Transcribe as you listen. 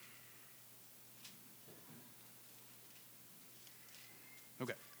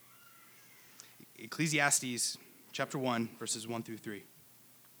Ecclesiastes chapter 1, verses 1 through 3.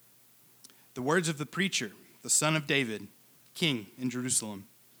 The words of the preacher, the son of David, king in Jerusalem.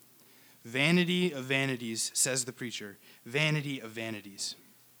 Vanity of vanities, says the preacher, vanity of vanities.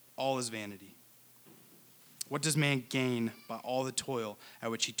 All is vanity. What does man gain by all the toil at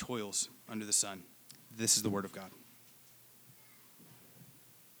which he toils under the sun? This is the word of God.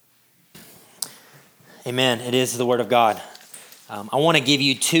 Amen. It is the word of God. I want to give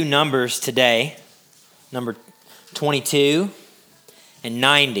you two numbers today, number 22 and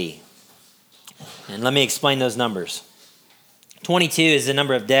 90. And let me explain those numbers. 22 is the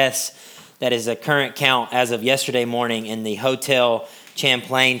number of deaths that is a current count as of yesterday morning in the Hotel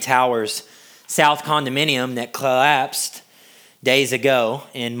Champlain Towers South condominium that collapsed days ago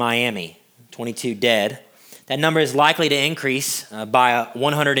in Miami. 22 dead. That number is likely to increase by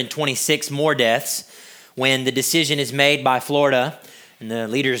 126 more deaths when the decision is made by Florida and the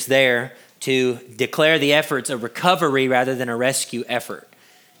leaders there to declare the efforts a recovery rather than a rescue effort,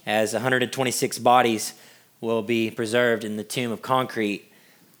 as 126 bodies will be preserved in the tomb of concrete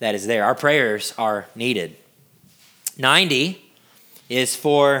that is there. Our prayers are needed. 90 is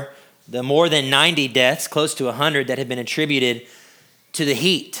for the more than 90 deaths, close to 100, that have been attributed to the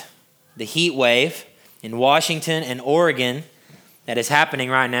heat wave in Washington and Oregon that is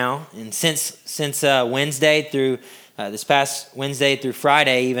happening right now. And since Wednesday through this past Wednesday through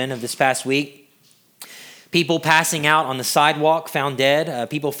Friday even of this past week, people passing out on the sidewalk found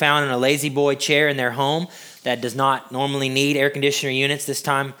dead. People found in a lazy boy chair in their home that does not normally need air conditioner units this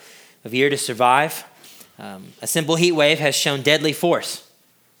time of year to survive. A simple heat wave has shown deadly force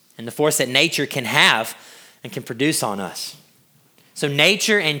and the force that nature can have and can produce on us. So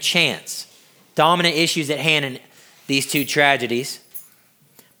nature and chance, dominant issues at hand in these two tragedies,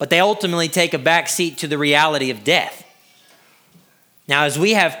 but they ultimately take a back seat to the reality of death. Now, as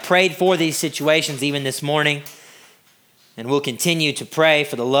we have prayed for these situations even this morning, and we'll continue to pray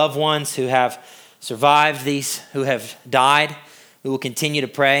for the loved ones who have survived these, who have died, we will continue to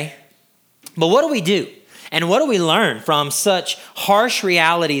pray. But what do we do? And what do we learn from such harsh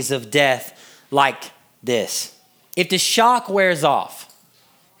realities of death like this? If the shock wears off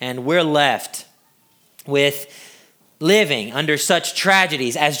and we're left with living under such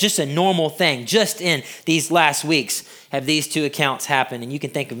tragedies as just a normal thing, just in these last weeks have these two accounts happened, and you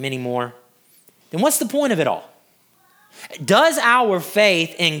can think of many more, then what's the point of it all? Does our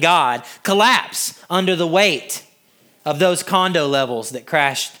faith in God collapse under the weight of those condo levels that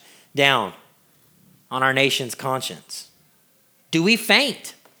crashed down on our nation's conscience? Do we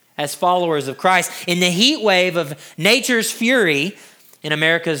faint as followers of Christ in the heat wave of nature's fury in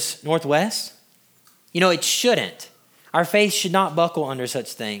America's Northwest? You know, it shouldn't. Our faith should not buckle under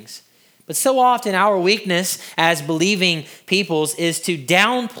such things. But so often our weakness as believing peoples is to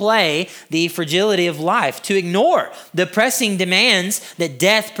downplay the fragility of life, to ignore the pressing demands that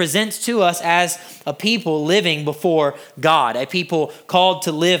death presents to us as a people living before God, a people called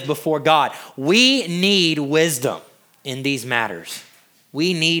to live before God. We need wisdom in these matters.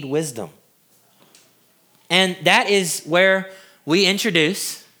 We need wisdom. And that is where we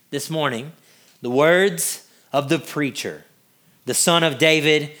introduce this morning the words of the preacher, the son of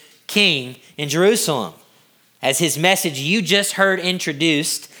David, king in Jerusalem, as his message you just heard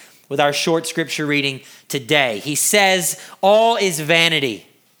introduced with our short scripture reading today. He says, all is vanity.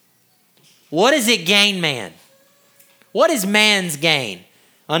 What does it gain man? What is man's gain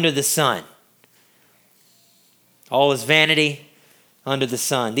under the sun? All is vanity under the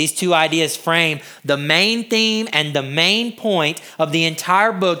sun. These two ideas frame the main theme and the main point of the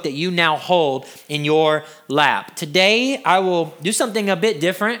entire book that you now hold in your lap. Today, I will do something a bit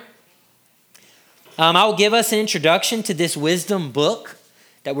different. I will give us an introduction to this wisdom book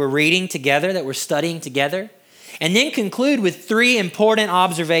that we're reading together, that we're studying together, and then conclude with three important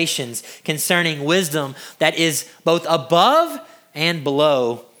observations concerning wisdom that is both above and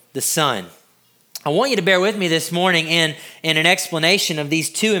below the sun. I want you to bear with me this morning in an explanation of these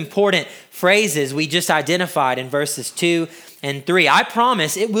two important phrases we just identified in verses 2 and 3. I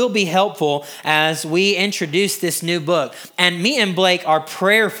promise it will be helpful as we introduce this new book. And me and Blake are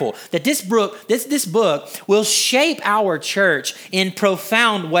prayerful that this book will shape our church in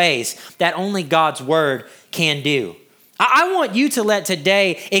profound ways that only God's word can do. I want you to let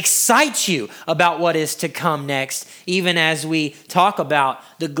today excite you about what is to come next, even as we talk about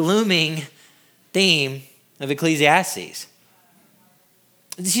the glooming theme of Ecclesiastes.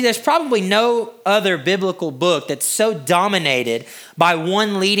 See, there's probably no other biblical book that's so dominated by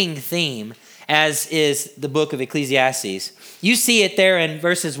one leading theme as is the book of Ecclesiastes. You see it there in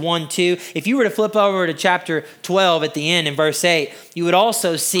verses 1, 2. If you were to flip over to chapter 12 at the end in verse 8, you would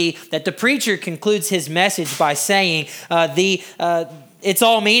also see that the preacher concludes his message by saying it's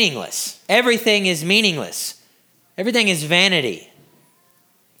all meaningless. Everything is meaningless. Everything is vanity.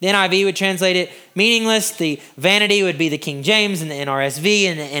 The NIV would translate it meaningless. The vanity would be the King James and the NRSV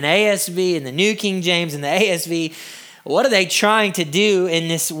and the NASV and the New King James and the ASV. What are they trying to do in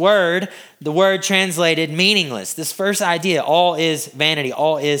this word? The word translated meaningless. This first idea, all is vanity,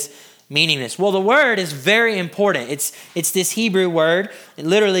 all is meaningless. Well, the word is very important. It's this Hebrew word. It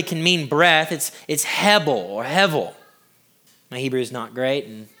literally can mean breath. It's hebel or hevel. My Hebrew is not great,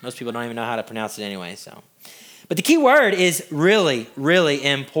 and most people don't even know how to pronounce it anyway. But the key word is really, really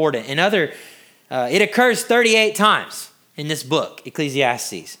important. It occurs 38 times in this book,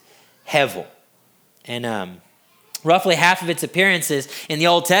 Ecclesiastes, hevel. And roughly half of its appearances in the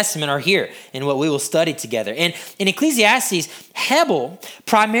Old Testament are here in what we will study together. And in Ecclesiastes, hebel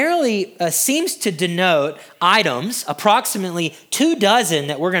primarily seems to denote items, approximately 24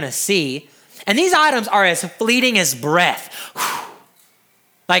 that we're going to see. And these items are as fleeting as breath,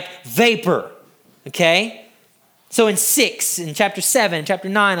 like vapor, okay? So in chapter 7, chapter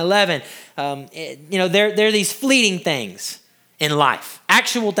 9, 11, there are these fleeting things in life,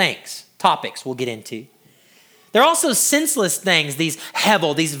 actual things, topics we'll get into. There are also senseless things, these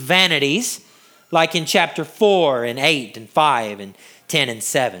hevel, these vanities, like in chapter 4 and 8 and 5 and 10 and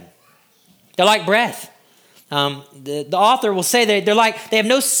 7. They're like breath. The author will say that they have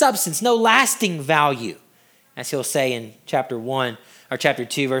no substance, no lasting value, as he'll say in chapter 1 or chapter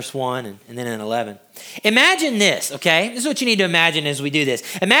 2, verse 1, and then in 11. Imagine this, okay? This is what you need to imagine as we do this.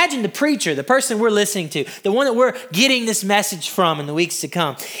 Imagine the preacher, the person we're listening to, the one that we're getting this message from in the weeks to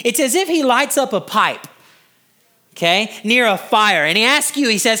come. It's as if he lights up a pipe, okay, near a fire. And he asks you,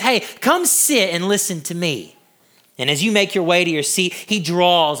 he says, hey, come sit and listen to me. And as you make your way to your seat, he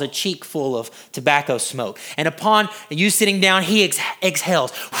draws a cheek full of tobacco smoke. And upon you sitting down, he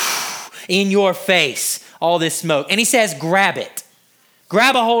exhales in your face all this smoke. And he says, grab it.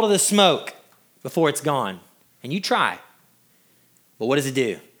 Grab a hold of the smoke before it's gone. And you try. But what does it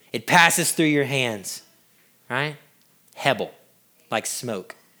do? It passes through your hands, right? Hebel, like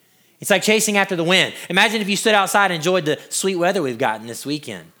smoke. It's like chasing after the wind. Imagine if you stood outside and enjoyed the sweet weather we've gotten this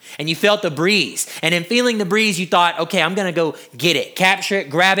weekend, and you felt the breeze. And in feeling the breeze, you thought, okay, I'm going to go get it, capture it,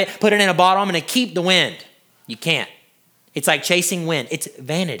 grab it, put it in a bottle. I'm going to keep the wind. You can't. It's like chasing wind. It's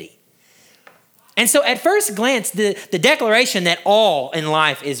vanity. And so at first glance, the declaration that all in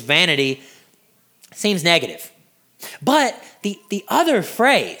life is vanity seems negative. But the other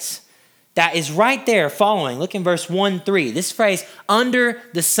phrase that is right there following, look in verse 1-3. This phrase, under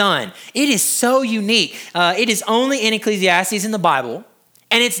the sun. It is so unique. It is only in Ecclesiastes in the Bible,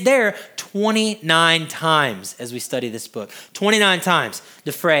 and it's there 29 times as we study this book. 29 times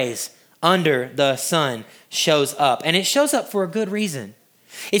the phrase, under the sun, shows up. And it shows up for a good reason.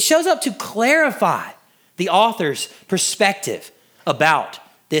 It shows up to clarify the author's perspective about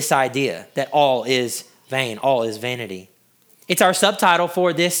this idea that all is vain, all is vanity. It's our subtitle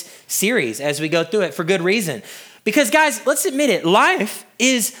for this series as we go through it for good reason. Because guys, let's admit it, life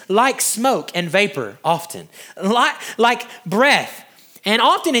is like smoke and vapor often, like breath. And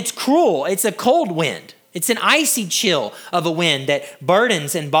often it's cruel. It's a cold wind. It's an icy chill of a wind that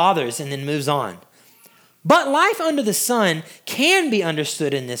burdens and bothers and then moves on. But life under the sun can be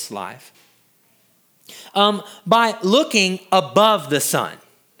understood in this life by looking above the sun.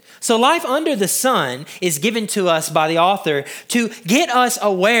 So life under the sun is given to us by the author to get us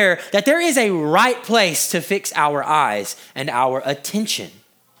aware that there is a right place to fix our eyes and our attention.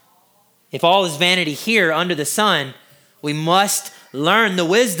 If all is vanity here under the sun, we must learn the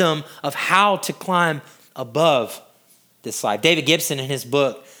wisdom of how to climb above this life. David Gibson, in his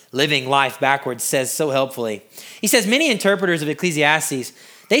book, Living Life Backwards, says so helpfully. He says, many interpreters of Ecclesiastes,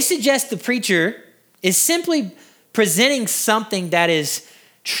 they suggest the preacher is simply presenting something that is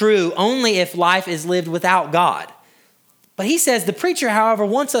true only if life is lived without God. But he says the preacher, however,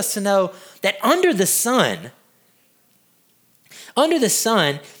 wants us to know that under the sun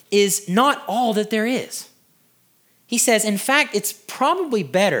is not all that there is. He says, in fact, it's probably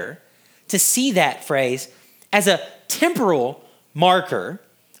better to see that phrase as a temporal marker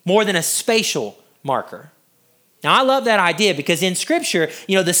more than a spatial marker. Now, I love that idea because in Scripture,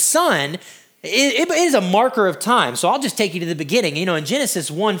 the sun, it is a marker of time. So I'll just take you to the beginning. In Genesis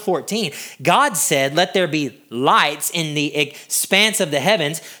 1:14, God said, let there be lights in the expanse of the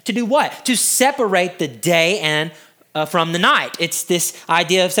heavens to do what? To separate the day and from the night. It's this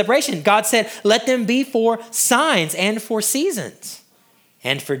idea of separation. God said, let them be for signs and for seasons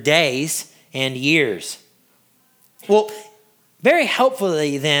and for days and years. Well, very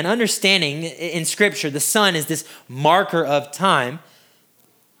helpfully then, understanding in Scripture the sun is this marker of time,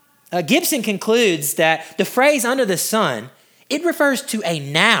 Gibson concludes that the phrase under the sun, it refers to a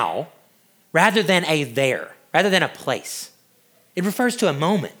now rather than a there, rather than a place. It refers to a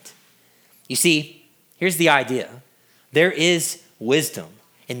moment. You see, here's the idea. There is wisdom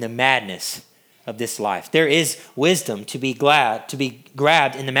in the madness of this life. There is wisdom to be grabbed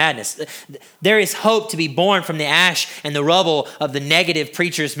in the madness. There is hope to be born from the ash and the rubble of the negative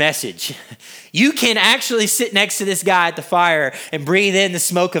preacher's message. You can actually sit next to this guy at the fire and breathe in the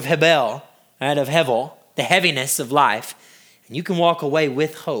smoke of Hebel, right, of Hevel, the heaviness of life, and you can walk away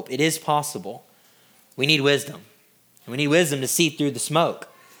with hope. It is possible. We need wisdom. And we need wisdom to see through the smoke.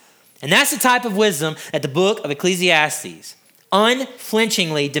 And that's the type of wisdom that the book of Ecclesiastes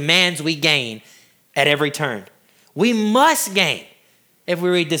unflinchingly demands we gain at every turn. We must gain, if we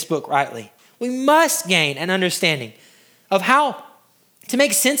read this book rightly, we must gain an understanding of how to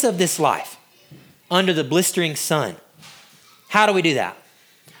make sense of this life under the blistering sun. How do we do that?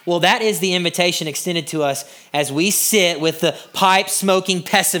 Well, that is the invitation extended to us as we sit with the pipe-smoking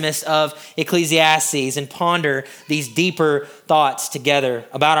pessimists of Ecclesiastes and ponder these deeper thoughts together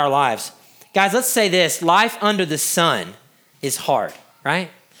about our lives. Guys, let's say this. Life under the sun is hard, right?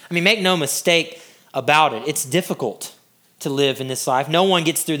 I mean, make no mistake about it. It's difficult to live in this life. No one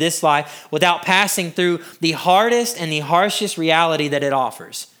gets through this life without passing through the hardest and the harshest reality that it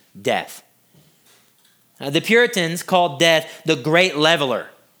offers, death. The Puritans called death the great leveler,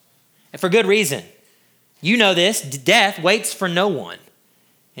 and for good reason. You know this, death waits for no one,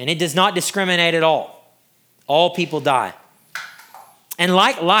 and it does not discriminate at all. All people die. And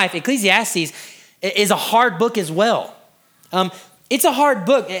like life, Ecclesiastes is a hard book as well. It's a hard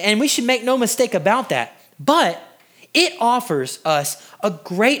book, and we should make no mistake about that. But it offers us a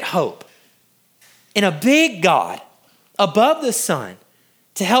great hope in a big God above the sun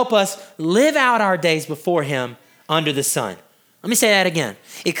to help us live out our days before him under the sun. Let me say that again.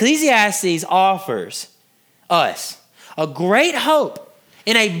 Ecclesiastes offers us a great hope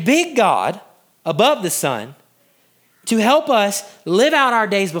in a big God above the sun to help us live out our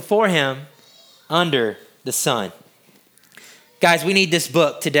days before him under the sun. Guys, we need this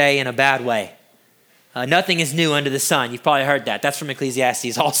book today in a bad way. Nothing is new under the sun. You've probably heard that. That's from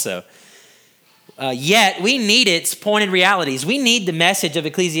Ecclesiastes also. Yet, we need its pointed realities. We need the message of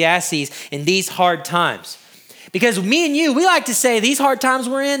Ecclesiastes in these hard times. Because me and you, we like to say these hard times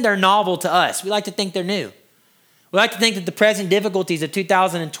we're in, they're novel to us. We like to think they're new. We like to think that the present difficulties of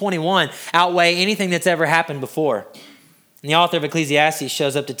 2021 outweigh anything that's ever happened before. And the author of Ecclesiastes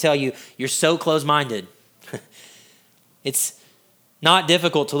shows up to tell you, you're so close-minded. It's not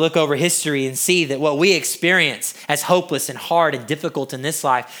difficult to look over history and see that what we experience as hopeless and hard and difficult in this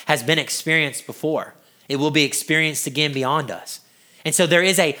life has been experienced before. It will be experienced again beyond us. And so there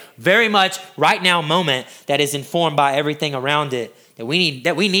is a very much right now moment that is informed by everything around it that we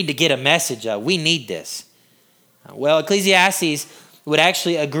need to get a message of. We need this. Well, Ecclesiastes would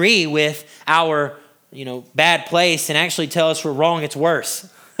actually agree with our bad place and actually tell us we're wrong. It's worse.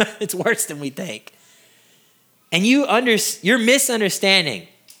 It's worse than we think. And your misunderstanding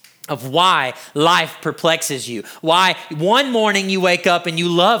of why life perplexes you, why one morning you wake up and you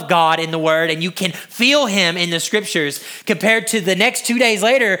love God in the Word and you can feel him in the Scriptures, compared to the next 2 days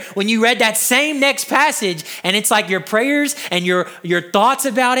later when you read that same next passage and it's like your prayers and your thoughts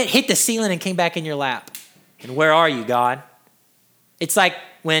about it hit the ceiling and came back in your lap. And where are you, God? It's like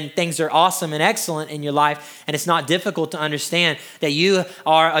when things are awesome and excellent in your life and it's not difficult to understand that you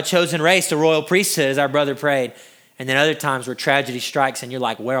are a chosen race, a royal priesthood, as our brother prayed. And then other times where tragedy strikes and you're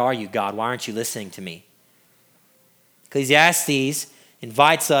like, where are you, God? Why aren't you listening to me? Ecclesiastes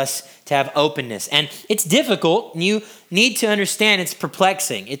invites us to have openness. And it's difficult, and you need to understand it's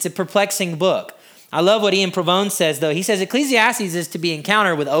perplexing. It's a perplexing book. I love what Ian Provone says, though. He says Ecclesiastes is to be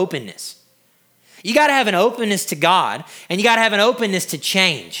encountered with openness. You got to have an openness to God, and you got to have an openness to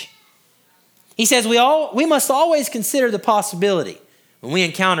change. He says we must always consider the possibility when we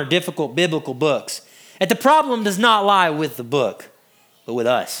encounter difficult biblical books that the problem does not lie with the book, but with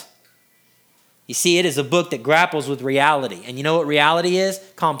us. You see, it is a book that grapples with reality. And you know what reality is?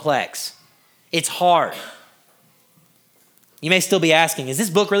 Complex. It's hard. You may still be asking, is this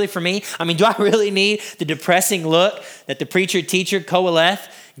book really for me? I mean, do I really need the depressing look that the preacher-teacher Qoheleth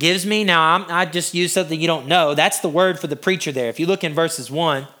gives me? Now, I just use something you don't know. That's the word for the preacher there. If you look in verses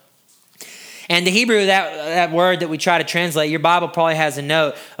 1, and the Hebrew, that word that we try to translate, your Bible probably has a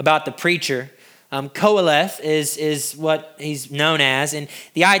note about the preacher. Qoheleth is what he's known as. And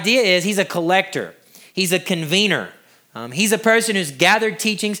the idea is he's a collector. He's a convener. He's a person who's gathered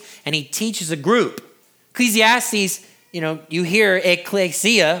teachings and he teaches a group. Ecclesiastes, you hear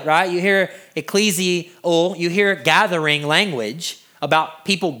ecclesia, right? You hear ecclesial, you hear gathering language about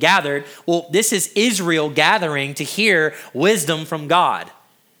people gathered. Well, this is Israel gathering to hear wisdom from God.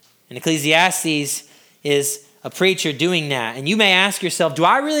 And Ecclesiastes is a preacher doing that. And you may ask yourself, do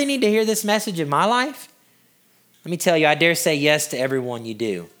I really need to hear this message in my life? Let me tell you, I dare say yes to everyone you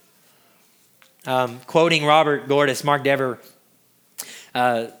do. Quoting Robert Gordis, Mark Dever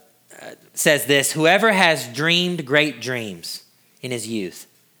says this: whoever has dreamed great dreams in his youth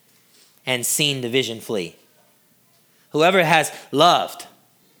and seen the vision flee. Whoever has loved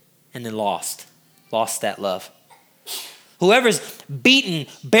and then lost that love. Whoever's beaten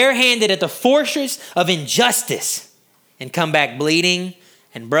barehanded at the fortress of injustice and come back bleeding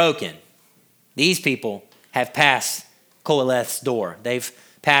and broken. These people have passed Qoheleth's door. They've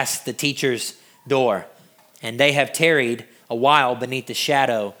passed the teacher's door, and they have tarried a while beneath the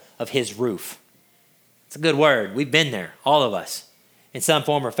shadow of his roof. It's a good word. We've been there, all of us, in some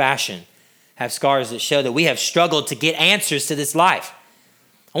form or fashion, have scars that show that we have struggled to get answers to this life.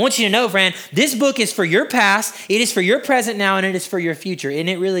 I want you to know, friend, this book is for your past, it is for your present now, and it is for your future, and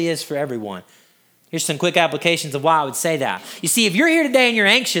it really is for everyone. Here's some quick applications of why I would say that. You see, if you're here today and you're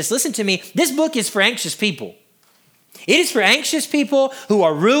anxious, listen to me, this book is for anxious people. It is for anxious people who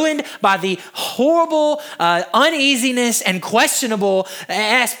are ruined by the horrible uneasiness and questionable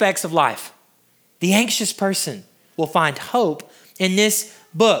aspects of life. The anxious person will find hope in this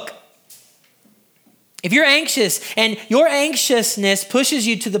book. If you're anxious and your anxiousness pushes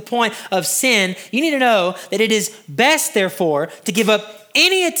you to the point of sin, you need to know that it is best, therefore, to give up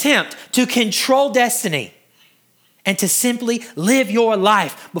any attempt to control destiny and to simply live your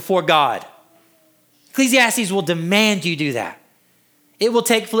life before God. Ecclesiastes will demand you do that. It will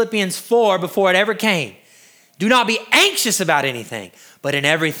take Philippians 4 before it ever came. Do not be anxious about anything, but in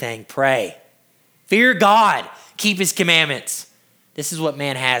everything pray. Fear God, keep his commandments. This is what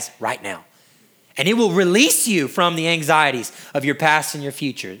man has right now. And it will release you from the anxieties of your past and your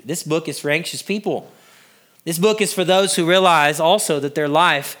future. This book is for anxious people. This book is for those who realize also that their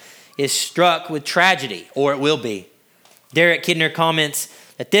life is struck with tragedy, or it will be. Derek Kidner comments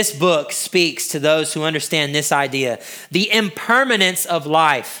that this book speaks to those who understand this idea. The impermanence of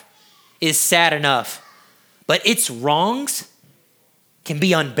life is sad enough, but its wrongs can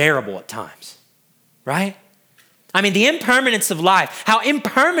be unbearable at times, right? I mean, the impermanence of life, how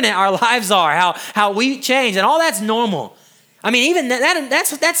impermanent our lives are, how we change, and all that's normal. I mean, even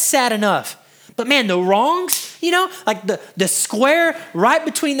that's sad enough. But man, the wrongs, like the square right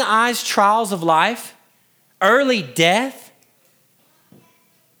between the eyes trials of life, early death,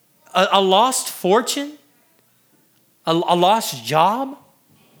 a lost fortune, a lost job,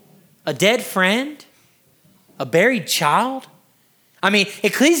 a dead friend, a buried child. I mean,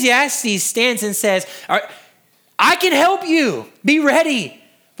 Ecclesiastes stands and says, I can help you. Be ready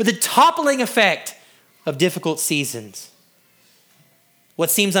for the toppling effect of difficult seasons. What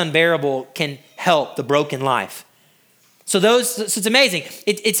seems unbearable can help the broken life. So it's amazing.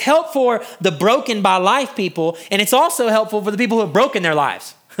 It's help for the broken by life people, and it's also helpful for the people who have broken their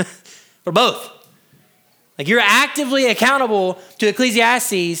lives. For both. Like you're actively accountable to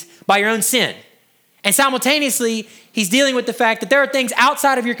Ecclesiastes by your own sin. And simultaneously, he's dealing with the fact that there are things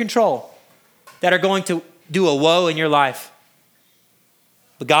outside of your control that are going to do a woe in your life.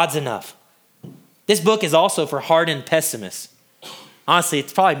 But God's enough. This book is also for hardened pessimists. Honestly,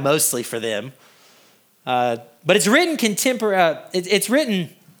 it's probably mostly for them. But it's written it's written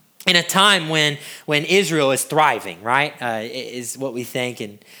in a time when Israel is thriving, right? Is what we think.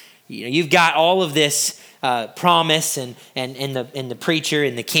 And you've got all of this promise and the preacher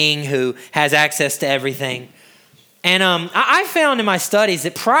and the king who has access to everything. And I found in my studies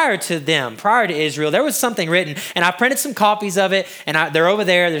that prior to Israel, there was something written, and I printed some copies of it, and they're over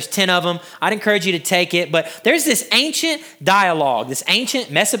there. There's 10 of them. I'd encourage you to take it. But there's this ancient dialogue, this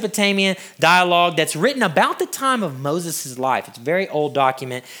ancient Mesopotamian dialogue that's written about the time of Moses' life. It's a very old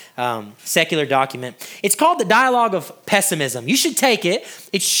document, secular document. It's called the Dialogue of Pessimism. You should take it.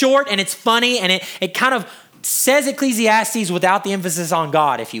 It's short, and it's funny, and it kind of says Ecclesiastes without the emphasis on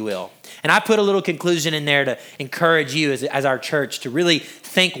God, if you will. And I put a little conclusion in there to encourage you as our church to really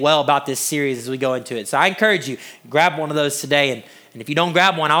think well about this series as we go into it. So I encourage you, grab one of those today. And if you don't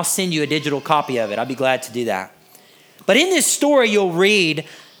grab one, I'll send you a digital copy of it. I'll be glad to do that. But in this story you'll read,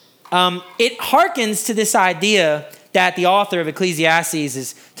 it harkens to this idea that the author of Ecclesiastes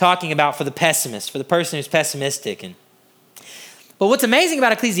is talking about for the pessimist, for the person who's pessimistic. But what's amazing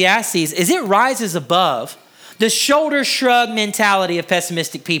about Ecclesiastes is it rises above the shoulder shrug mentality of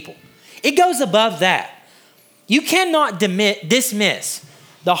pessimistic people. It goes above that. You cannot dismiss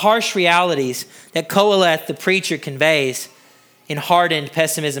the harsh realities that Qoheleth, the preacher, conveys in hardened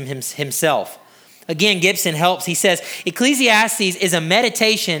pessimism himself. Again, Gibson helps. He says, Ecclesiastes is a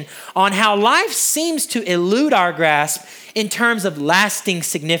meditation on how life seems to elude our grasp in terms of lasting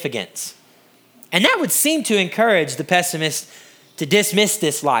significance. And that would seem to encourage the pessimist to dismiss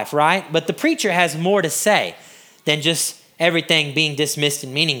this life, right? But the preacher has more to say than just everything being dismissed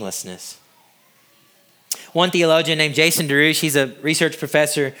in meaninglessness. One theologian named Jason DeRouche, he's a research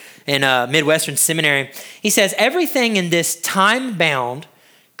professor in Midwestern Seminary. He says, everything in this time-bound,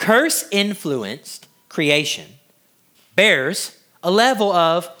 curse-influenced creation bears a level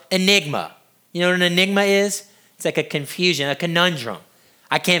of enigma. You know what an enigma is? It's like a confusion, a conundrum.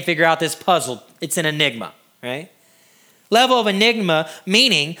 I can't figure out this puzzle. It's an enigma, right? Level of enigma,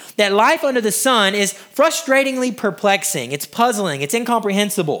 meaning that life under the sun is frustratingly perplexing. It's puzzling. It's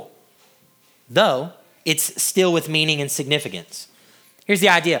incomprehensible, though it's still with meaning and significance. Here's the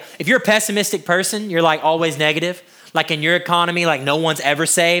idea. If you're a pessimistic person, you're like always negative. Like in your economy, like no one's ever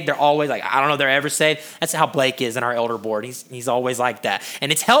saved. They're always like, I don't know if they're ever saved. That's how Blake is in our elder board. He's always like that.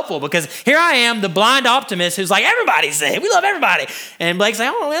 And it's helpful because here I am, the blind optimist who's like, everybody's saved. We love everybody. And Blake's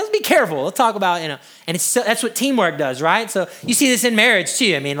like, oh, let's be careful. Let's talk about, and that's what teamwork does, right? So you see this in marriage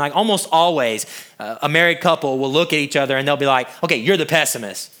too. I mean, like almost always a married couple will look at each other and they'll be like, okay, you're the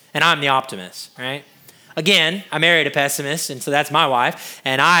pessimist and I'm the optimist, right? Again, I married a pessimist, and so that's my wife,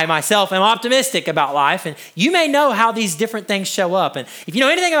 and I myself am optimistic about life, and you may know how these different things show up, and if you know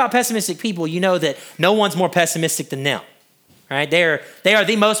anything about pessimistic people, you know that no one's more pessimistic than them, right? They are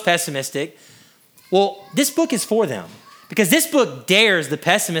the most pessimistic. Well, this book is for them, because this book dares the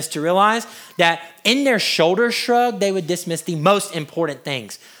pessimist to realize that in their shoulder shrug, they would dismiss the most important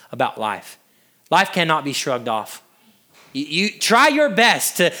things about life. Life cannot be shrugged off. You try your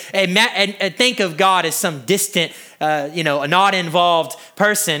best to think of God as some distant, a not involved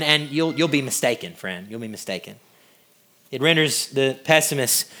person, and you'll be mistaken, friend. You'll be mistaken. It renders the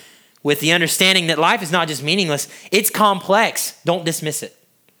pessimist with the understanding that life is not just meaningless, it's complex. Don't dismiss it.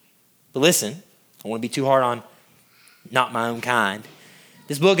 But listen, I want to be too hard on not my own kind.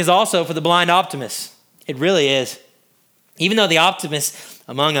 This book is also for the blind optimist. It really is. Even though the optimists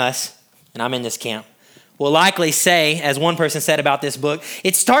among us, and I'm in this camp, will likely say, as one person said about this book,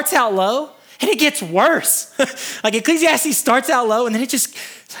 it starts out low and it gets worse. Like Ecclesiastes starts out low and then it just,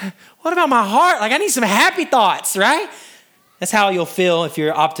 what about my heart? Like I need some happy thoughts, right? That's how you'll feel if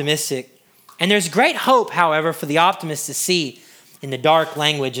you're optimistic. And there's great hope, however, for the optimist to see in the dark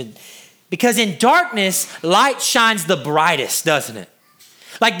language. Because in darkness, light shines the brightest, doesn't it?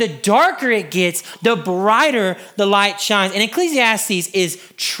 Like the darker it gets, the brighter the light shines. And Ecclesiastes is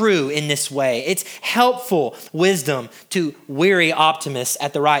true in this way. It's helpful wisdom to weary optimists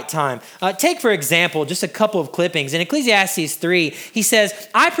at the right time. Take, for example, just a couple of clippings. In Ecclesiastes 3, he says,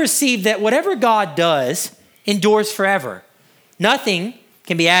 I perceive that whatever God does endures forever. Nothing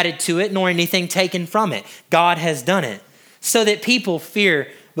can be added to it, nor anything taken from it. God has done it, so that people fear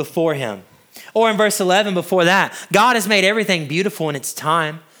before him. Or in verse 11 before that, God has made everything beautiful in its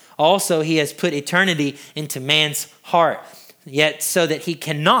time. Also, he has put eternity into man's heart, yet so that he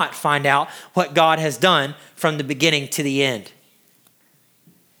cannot find out what God has done from the beginning to the end.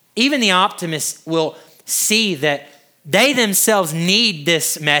 Even the optimists will see that they themselves need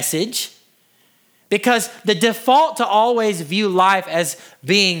this message because the default to always view life as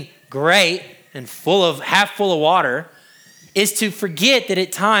being great and half full of water is to forget that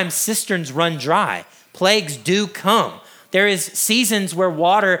at times cisterns run dry. Plagues do come. There is seasons where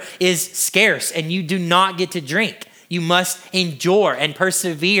water is scarce and you do not get to drink. You must endure and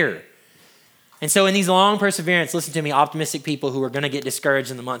persevere. And so in these long perseverance, listen to me, optimistic people who are going to get discouraged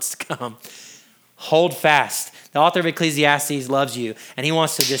in the months to come, hold fast. The author of Ecclesiastes loves you, and he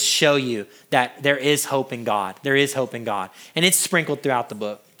wants to just show you that there is hope in God. There is hope in God. And it's sprinkled throughout the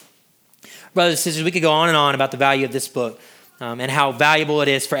book. Brothers and sisters, we could go on and on about the value of this book. And how valuable it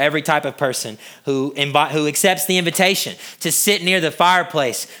is for every type of person who accepts the invitation to sit near the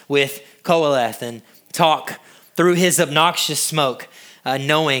fireplace with Qoheleth and talk through his obnoxious smoke,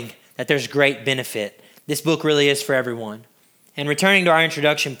 knowing that there's great benefit. This book really is for everyone. And returning to our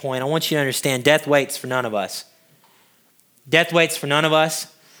introduction point, I want you to understand death waits for none of us. Death waits for none of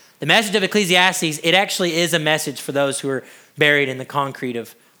us. The message of Ecclesiastes, it actually is a message for those who are buried in the concrete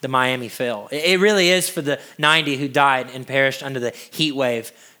of the Miami Phil. It really is for the 90 who died and perished under the heat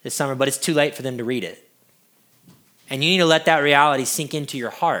wave this summer, but it's too late for them to read it. And you need to let that reality sink into your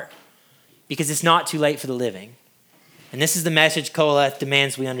heart because it's not too late for the living. And this is the message Qoheleth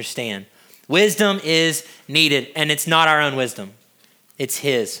demands we understand. Wisdom is needed, and it's not our own wisdom. It's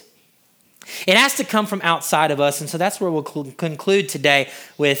his. It has to come from outside of us, and so that's where we'll conclude today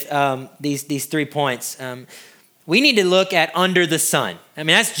with these 3 points. We need to look at under the sun. I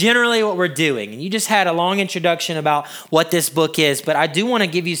mean, that's generally what we're doing. And you just had a long introduction about what this book is, but I do want to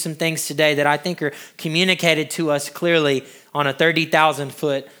give you some things today that I think are communicated to us clearly on a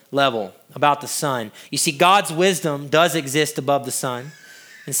 30,000-foot level about the sun. You see, God's wisdom does exist above the sun.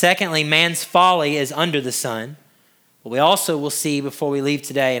 And secondly, man's folly is under the sun. But we also will see before we leave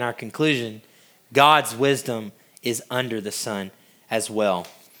today in our conclusion, God's wisdom is under the sun as well.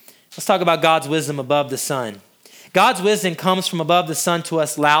 Let's talk about God's wisdom above the sun. God's wisdom comes from above the sun to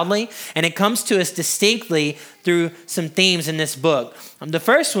us loudly, and it comes to us distinctly through some themes in this book. The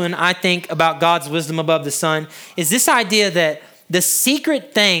first one I think about God's wisdom above the sun is this idea that the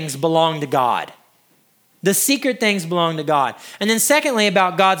secret things belong to God. The secret things belong to God. And then secondly,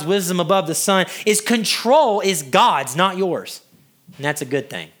 about God's wisdom above the sun is control is God's, not yours. And that's a good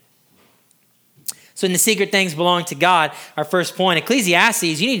thing. So in the secret things belong to God, our first point,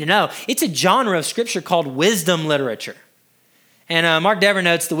 Ecclesiastes, you need to know, it's a genre of scripture called wisdom literature. And Mark Dever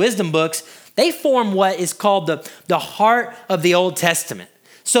notes the wisdom books, they form what is called the heart of the Old Testament.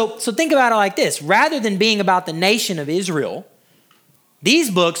 So think about it like this. Rather than being about the nation of Israel, these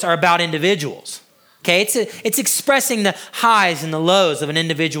books are about individuals. Okay, it's expressing the highs and the lows of an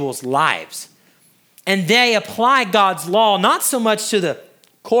individual's lives. And they apply God's law not so much to the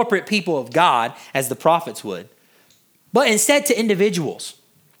corporate people of God as the prophets would, but instead to individuals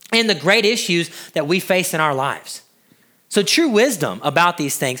and the great issues that we face in our lives. So true wisdom about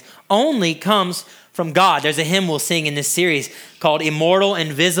these things only comes from God. There's a hymn we'll sing in this series called Immortal,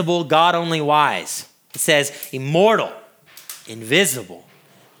 Invisible, God Only Wise. It says, immortal, invisible,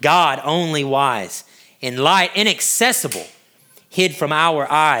 God only wise, in light inaccessible, hid from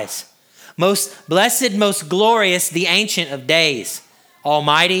our eyes. Most blessed, most glorious, the Ancient of Days,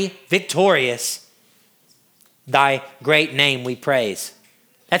 almighty, victorious, thy great name we praise.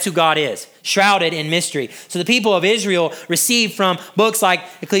 That's who God is, shrouded in mystery. So the people of Israel received from books like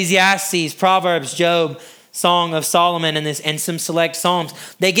Ecclesiastes, Proverbs, Job, Song of Solomon, and some select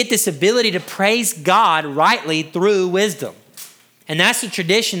Psalms. They get this ability to praise God rightly through wisdom. And that's the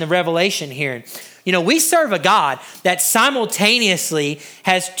tradition of revelation here. You know, we serve a God that simultaneously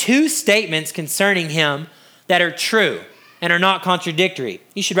has 2 statements concerning him that are true and are not contradictory.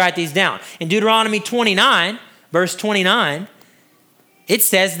 You should write these down. In Deuteronomy 29, verse 29, it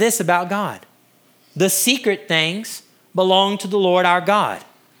says this about God. The secret things belong to the Lord our God,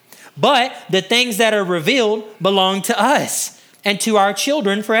 but the things that are revealed belong to us and to our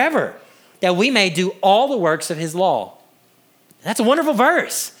children forever, that we may do all the works of his law. That's a wonderful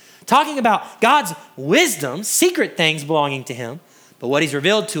verse, talking about God's wisdom, secret things belonging to him, but what he's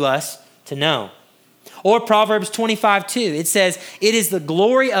revealed to us to know. Or Proverbs 25:2, it says, it is the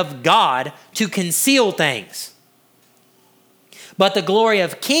glory of God to conceal things, but the glory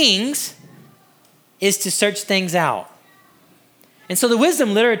of kings is to search things out. And so the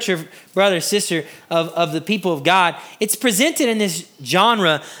wisdom literature, brother, sister, of the people of God, it's presented in this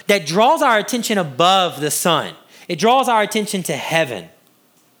genre that draws our attention above the sun. It draws our attention to heaven.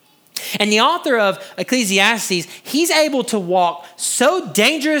 And the author of Ecclesiastes, he's able to walk so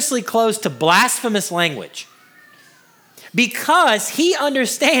dangerously close to blasphemous language because he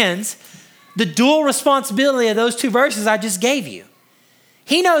understands the dual responsibility of those 2 verses I just gave you.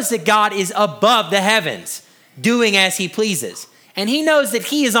 He knows that God is above the heavens, doing as he pleases. And he knows that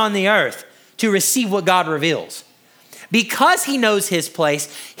he is on the earth to receive what God reveals. Because he knows his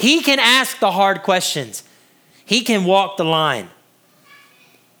place, he can ask the hard questions. He can walk the line.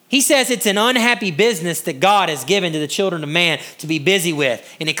 He says it's an unhappy business that God has given to the children of man to be busy with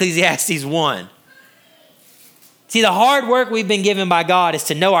in Ecclesiastes 1. See, the hard work we've been given by God is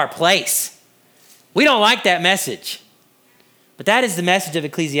to know our place. We don't like that message, but that is the message of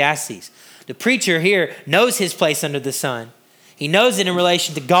Ecclesiastes. The preacher here knows his place under the sun. He knows it in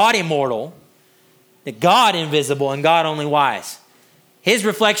relation to God immortal, the God invisible, and God only wise. His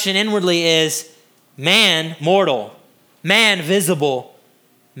reflection inwardly is man mortal, man visible,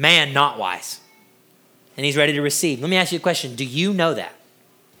 man not wise. And he's ready to receive. Let me ask you a question. Do you know that?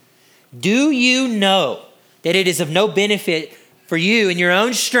 Do you know that it is of no benefit for you in your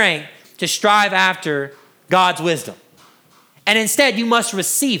own strength to strive after God's wisdom? And instead, you must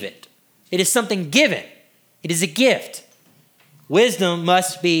receive it. It is something given. It is a gift. Wisdom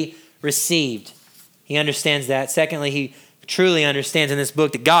must be received. He understands that. Secondly, he truly understands in this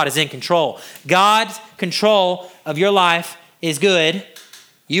book that God is in control. God's control of your life is good.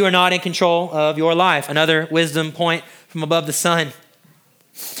 You are not in control of your life. Another wisdom point from above the sun.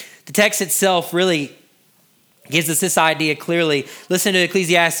 The text itself really gives us this idea clearly. Listen to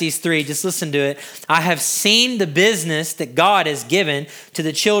Ecclesiastes 3. Just listen to it. I have seen the business that God has given to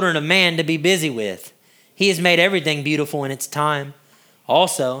the children of man to be busy with. He has made everything beautiful in its time.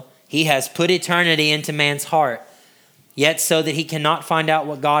 Also, he has put eternity into man's heart, yet so that he cannot find out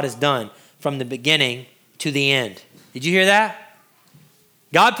what God has done from the beginning to the end. Did you hear that?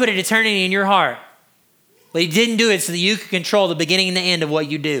 God put an eternity in your heart, but he didn't do it so that you could control the beginning and the end of what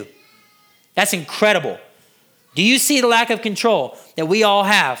you do. That's incredible. Do you see the lack of control that we all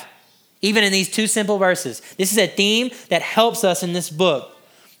have, even in these two simple verses? This is a theme that helps us in this book.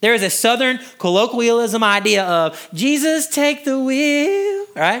 There is a Southern colloquialism idea of, Jesus, take the wheel,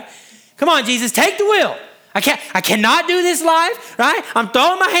 right? Come on, Jesus, take the wheel. I cannot do this life, right? I'm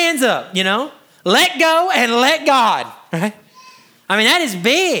throwing my hands up, Let go and let God, right? I mean, that is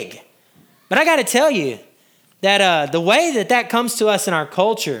big. But I got to tell you that the way that comes to us in our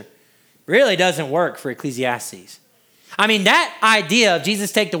culture really doesn't work for Ecclesiastes. I mean, that idea of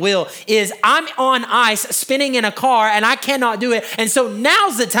Jesus take the wheel is I'm on ice spinning in a car and I cannot do it. And so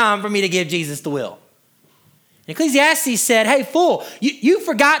now's the time for me to give Jesus the wheel. Ecclesiastes said, hey, fool, you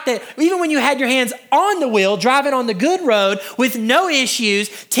forgot that even when you had your hands on the wheel, driving on the good road with no issues,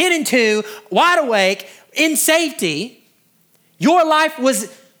 10 and 2, wide awake, in safety, your life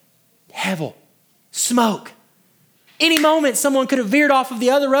was hevel, smoke. Any moment, someone could have veered off of the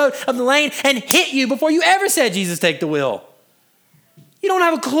other road of the lane and hit you before you ever said, Jesus, take the wheel. You don't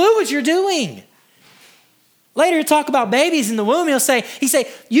have a clue what you're doing. Later, he'll talk about babies in the womb. He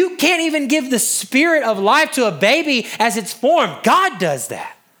say, you can't even give the spirit of life to a baby as it's formed. God does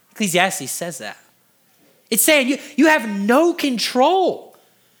that. Ecclesiastes says that. It's saying you have no control.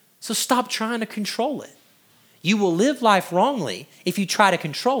 So stop trying to control it. You will live life wrongly if you try to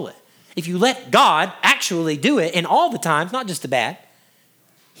control it. If you let God actually do it, and all the times, not just the bad,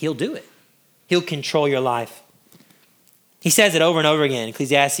 he'll do it. He'll control your life. He says it over and over again.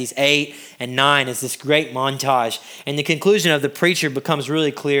 Ecclesiastes 8 and 9 is this great montage. And the conclusion of the preacher becomes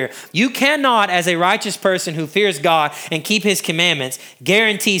really clear. You cannot, as a righteous person who fears God and keep his commandments,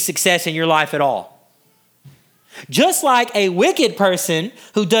 guarantee success in your life at all. Just like a wicked person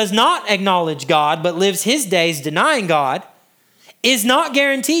who does not acknowledge God but lives his days denying God is not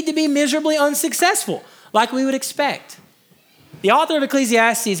guaranteed to be miserably unsuccessful like we would expect. The author of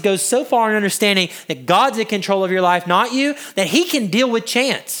Ecclesiastes goes so far in understanding that God's in control of your life, not you, that he can deal with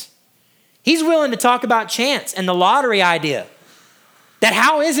chance. He's willing to talk about chance and the lottery idea. That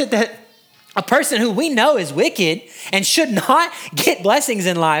how is it that a person who we know is wicked and should not get blessings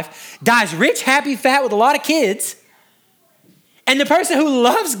in life dies rich, happy, fat with a lot of kids, and the person who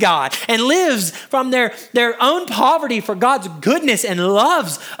loves God and lives from their own poverty for God's goodness and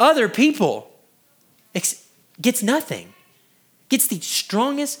loves other people gets nothing. Gets the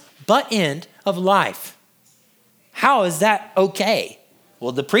strongest butt end of life. How is that okay?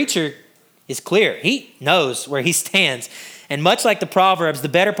 Well, the preacher is clear. He knows where he stands. And much like the Proverbs, the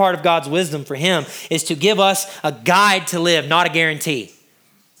better part of God's wisdom for him is to give us a guide to live, not a guarantee.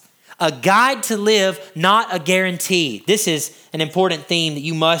 A guide to live, not a guarantee. This is an important theme that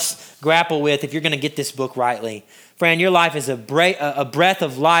you must grapple with if you're going to get this book rightly. Friend, your life is a breath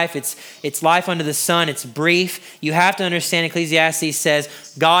of life. It's life under the sun. It's brief. You have to understand Ecclesiastes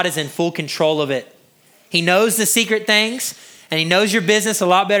says God is in full control of it. He knows the secret things, and he knows your business a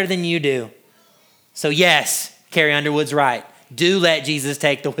lot better than you do. So yes, Carrie Underwood's right. Do let Jesus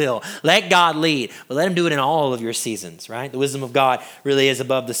take the wheel. Let God lead, but let him do it in all of your seasons, right? The wisdom of God really is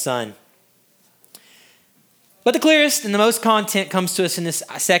above the sun. But the clearest and the most content comes to us in this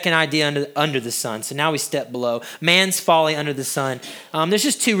second idea under the sun. So now we step below. Man's folly under the sun. There's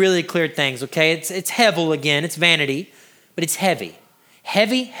just two really clear things, okay? It's hevel again. It's vanity, but it's heavy.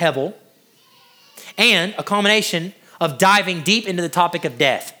 Heavy hevel. And a combination of diving deep into the topic of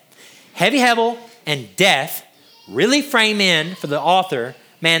death. Heavy hevel and death really frame in, for the author,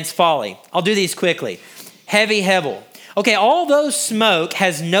 man's folly. I'll do these quickly. Heavy hevel. Okay, although smoke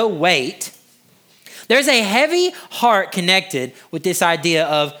has no weight, there's a heavy heart connected with this idea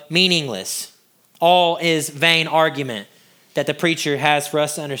of meaningless. All is vain argument that the preacher has for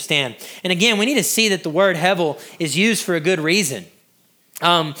us to understand. And again, we need to see that the word hevel is used for a good reason.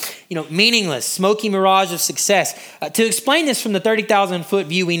 Meaningless, smoky mirage of success. To explain this from the 30,000 foot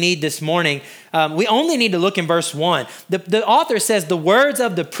view we need this morning, we only need to look in verse 1. The author says the words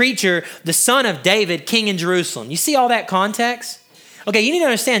of the preacher, the son of David, king in Jerusalem. You see all that context? Okay, you need to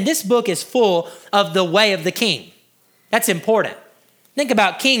understand this book is full of the way of the king. That's important. Think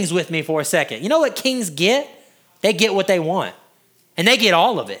about kings with me for a second. You know what kings get? They get what they want. And they get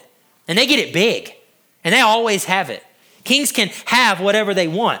all of it. And they get it big. And they always have it. Kings can have whatever they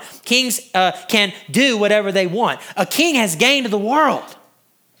want. Kings can do whatever they want. A king has gained the world,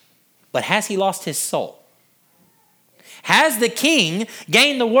 but has he lost his soul? Has the king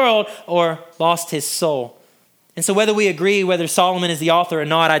gained the world or lost his soul? And so whether we agree whether Solomon is the author or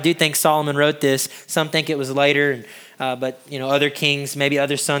not, I do think Solomon wrote this. Some think it was later, but other kings, maybe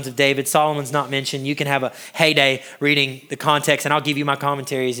other sons of David. Solomon's not mentioned. You can have a heyday reading the context, and I'll give you my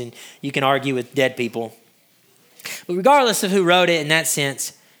commentaries, and you can argue with dead people. But regardless of who wrote it in that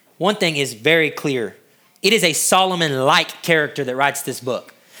sense, one thing is very clear. It is a Solomon-like character that writes this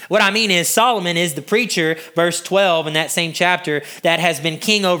book. What I mean is Solomon is the preacher, verse 12 in that same chapter, that has been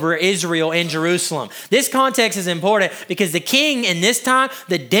king over Israel and Jerusalem. This context is important because the king in this time,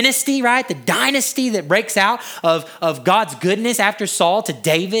 the dynasty, right? The dynasty that breaks out of God's goodness after Saul to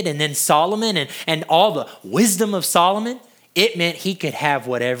David and then Solomon and all the wisdom of Solomon, it meant he could have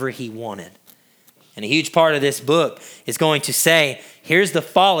whatever he wanted. And a huge part of this book is going to say, here's the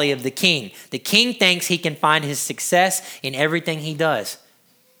folly of the king. The king thinks he can find his success in everything he does.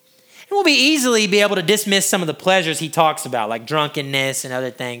 And we'll easily be able to dismiss some of the pleasures he talks about, like drunkenness and other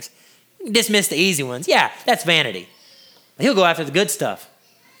things. Dismiss the easy ones. Yeah, that's vanity. But he'll go after the good stuff.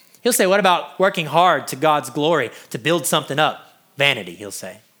 He'll say, what about working hard to God's glory to build something up? Vanity, he'll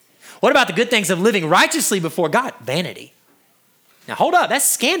say. What about the good things of living righteously before God? Vanity. Now hold up, that's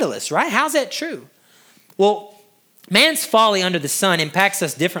scandalous, right? How's that true? Well, man's folly under the sun impacts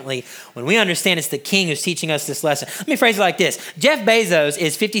us differently when we understand it's the king who's teaching us this lesson. Let me phrase it like this. Jeff Bezos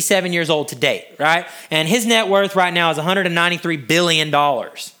is 57 years old to date, right? And his net worth right now is $193 billion.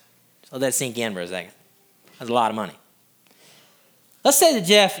 So let that sink in for a second. That's a lot of money. Let's say that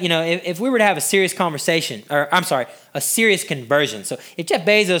Jeff, if we were to have a serious conversation, a serious conversion. So if Jeff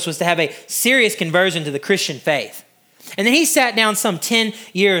Bezos was to have a serious conversion to the Christian faith, and then he sat down some 10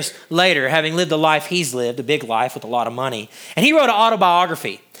 years later, having lived the life he's lived, a big life with a lot of money, and he wrote an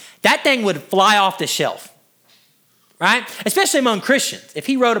autobiography. That thing would fly off the shelf, right? Especially among Christians. If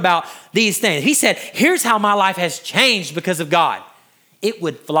he wrote about these things, he said, here's how my life has changed because of God. It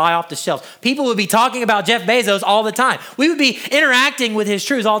would fly off the shelf. People would be talking about Jeff Bezos all the time. We would be interacting with his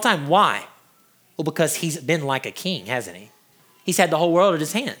truths all the time. Why? Well, because he's been like a king, hasn't he? He's had the whole world at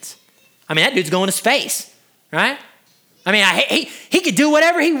his hands. I mean, that dude's going to space, right? I mean, he could do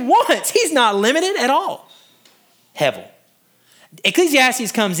whatever he wants. He's not limited at all. Hevel.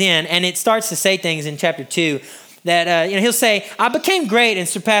 Ecclesiastes comes in and it starts to say things in chapter 2 that, he'll say, I became great and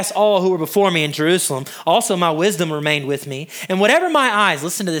surpassed all who were before me in Jerusalem. Also, my wisdom remained with me. And whatever my eyes,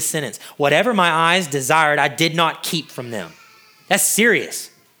 listen to this sentence, whatever my eyes desired, I did not keep from them. That's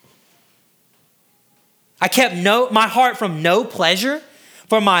serious. I kept my heart from no pleasure.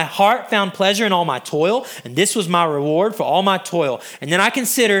 For my heart found pleasure in all my toil, and this was my reward for all my toil. And then I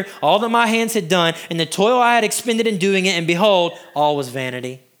considered all that my hands had done, and the toil I had expended in doing it, and behold, all was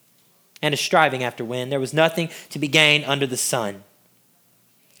vanity and a striving after wind. There was nothing to be gained under the sun.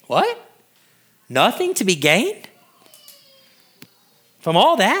 What? Nothing to be gained? From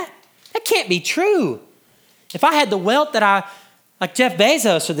all that? That can't be true. If I had the wealth that like Jeff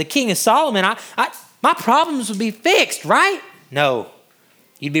Bezos or the king of Solomon, my problems would be fixed, right? No.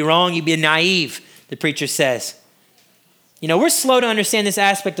 You'd be wrong. You'd be naive, the preacher says. We're slow to understand this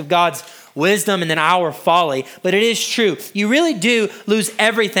aspect of God's wisdom and then our folly, but it is true. You really do lose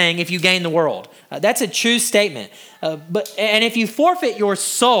everything if you gain the world. That's a true statement. And if you forfeit your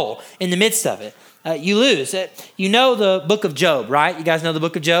soul in the midst of it, you lose. You know the book of Job, right? You guys know the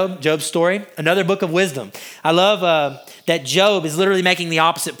book of Job, Job's story, another book of wisdom. I love that Job is literally making the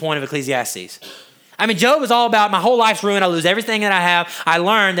opposite point of Ecclesiastes. I mean, Job is all about my whole life's ruined. I lose everything that I have. I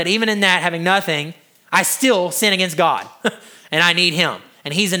learned that even in that, having nothing, I still sin against God. And I need him.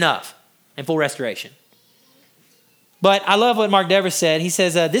 And he's enough. And full restoration. But I love what Mark Dever said. He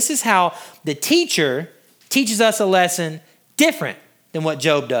says, this is how the teacher teaches us a lesson different than what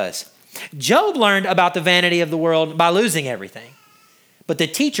Job does. Job learned about the vanity of the world by losing everything. But the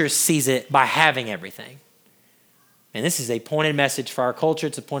teacher sees it by having everything. And this is a pointed message for our culture.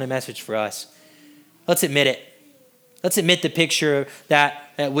 It's a pointed message for us. Let's admit it. Let's admit the picture that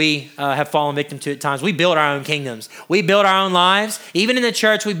we have fallen victim to at times. We build our own kingdoms. We build our own lives. Even in the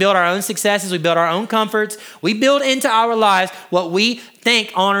church, we build our own successes. We build our own comforts. We build into our lives what we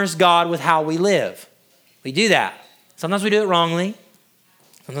think honors God with how we live. We do that. Sometimes we do it wrongly.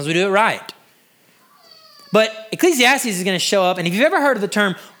 Sometimes we do it right. But Ecclesiastes is going to show up. And if you've ever heard of the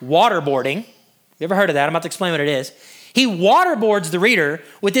term waterboarding, you ever heard of that? I'm about to explain what it is. He waterboards the reader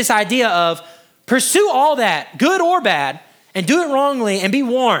with this idea of pursue all that, good or bad, and do it wrongly and be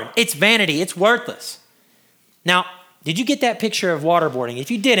warned. It's vanity. It's worthless. Now, did you get that picture of waterboarding? If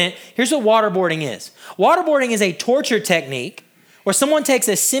you didn't, here's what waterboarding is. Waterboarding is a torture technique where someone takes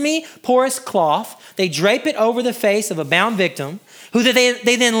a semi-porous cloth, they drape it over the face of a bound victim, who they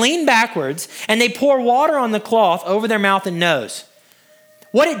then lean backwards and they pour water on the cloth over their mouth and nose.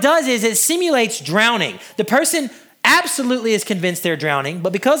 What it does is it simulates drowning. The person absolutely is convinced they're drowning,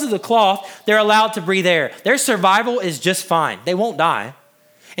 but because of the cloth, they're allowed to breathe air. Their survival is just fine. They won't die.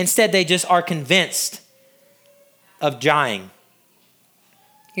 Instead, they just are convinced of dying.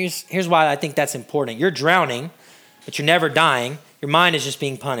 Here's why I think that's important. You're drowning, but you're never dying. Your mind is just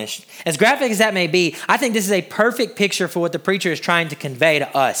being punished. As graphic as that may be, I think this is a perfect picture for what the preacher is trying to convey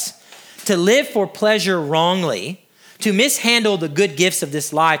to us. To live for pleasure wrongly, to mishandle the good gifts of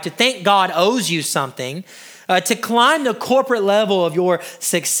this life, to think God owes you something, to climb the corporate level of your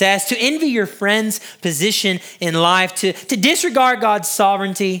success, to envy your friend's position in life, to disregard God's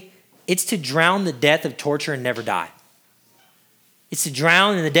sovereignty, it's to drown the death of torture and never die. It's to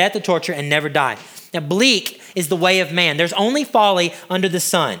drown in the death of torture and never die. Now, bleak is the way of man. There's only folly under the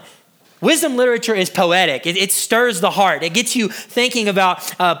sun. Wisdom literature is poetic. It stirs the heart. It gets you thinking about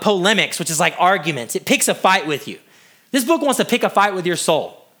polemics, which is like arguments. It picks a fight with you. This book wants to pick a fight with your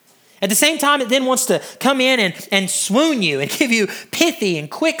soul. At the same time, it then wants to come in and swoon you and give you pithy and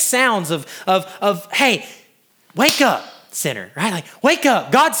quick sounds of hey, wake up, sinner, right? Like, wake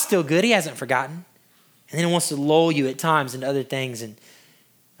up. God's still good. He hasn't forgotten. And then it wants to lull you at times into other things. And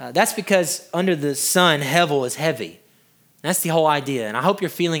that's because under the sun, hevel is heavy. That's the whole idea. And I hope you're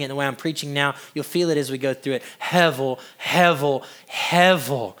feeling it in the way I'm preaching now. You'll feel it as we go through it. Hevel, hevel,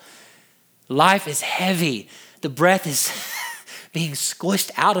 hevel. Life is heavy. The breath is being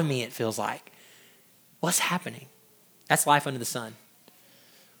squished out of me, it feels like. What's happening? That's life under the sun.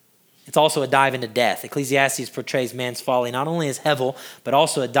 It's also a dive into death. Ecclesiastes portrays man's folly not only as hevel, but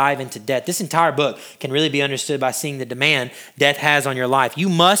also a dive into death. This entire book can really be understood by seeing the demand death has on your life. You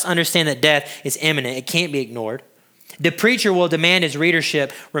must understand that death is imminent. It can't be ignored. The preacher will demand his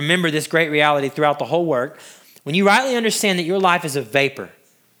readership remember this great reality throughout the whole work. When you rightly understand that your life is a vapor,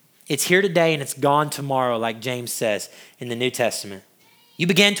 it's here today and it's gone tomorrow, like James says in the New Testament, you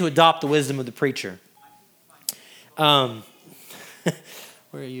begin to adopt the wisdom of the preacher. Where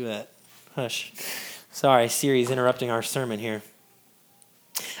are you at? Hush. Sorry, Siri's interrupting our sermon here.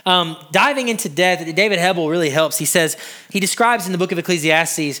 Diving into death, David Hebel really helps. He describes in the book of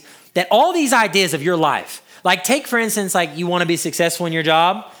Ecclesiastes that all these ideas of your life, like take for instance, like you want to be successful in your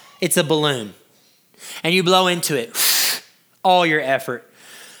job, it's a balloon. And you blow into it, all your effort,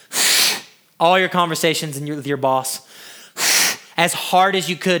 all your conversations with your boss, as hard as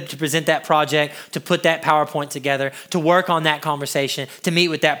you could to present that project, to put that PowerPoint together, to work on that conversation, to meet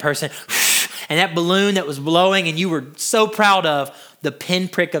with that person. And that balloon that was blowing and you were so proud of, the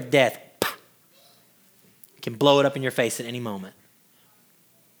pinprick of death can blow it up in your face at any moment.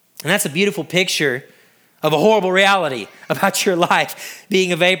 And that's a beautiful picture of a horrible reality about your life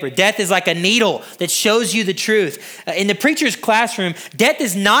being a vapor. Death is like a needle that shows you the truth. In the preacher's classroom, death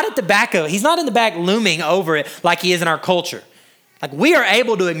is not at the back of it. He's not in the back looming over it like he is in our culture. Like we are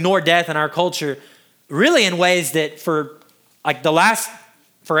able to ignore death in our culture really in ways that for like the last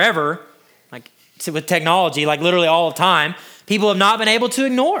forever, like with technology, like literally all the time, people have not been able to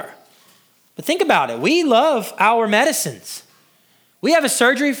ignore. But think about it. We love our medicines. We have a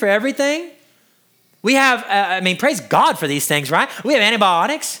surgery for everything. We have, praise God for these things, right? We have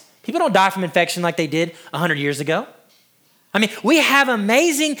antibiotics. People don't die from infection like they did 100 years ago. We have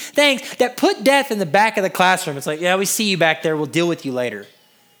amazing things that put death in the back of the classroom. It's like, yeah, we see you back there. We'll deal with you later.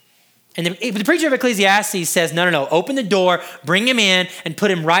 And the preacher of Ecclesiastes says, no, open the door, bring him in, and put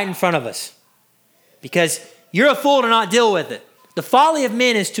him right in front of us. Because you're a fool to not deal with it. The folly of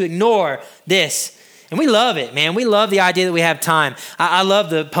men is to ignore this. And we love it, man. We love the idea that we have time. I love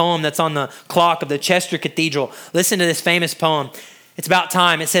the poem that's on the clock of the Chester Cathedral. Listen to this famous poem. It's about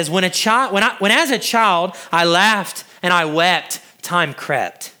time. It says, when as a child I laughed and I wept, time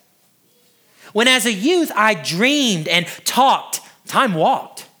crept. When as a youth I dreamed and talked, time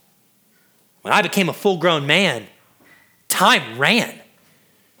walked. When I became a full-grown man, time ran.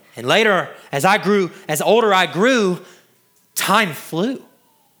 And later, as older I grew, time flew.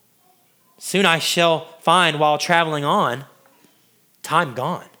 Soon I shall find while traveling on, time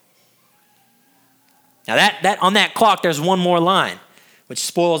gone. Now that on that clock, there's one more line, which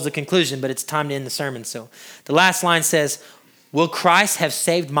spoils the conclusion, but it's time to end the sermon. So the last line says, will Christ have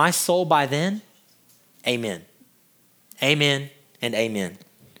saved my soul by then? Amen. Amen and amen.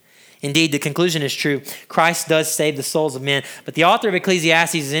 Indeed, the conclusion is true. Christ does save the souls of men, but the author of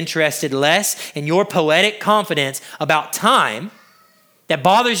Ecclesiastes is interested less in your poetic confidence about time that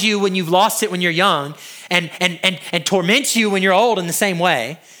bothers you when you've lost it when you're young, and torment you when you're old in the same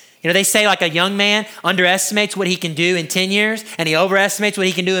way. You know, they say like a young man underestimates what he can do in 10 years and he overestimates what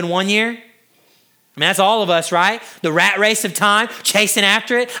he can do in 1 year. I mean, that's all of us, right? The rat race of time, chasing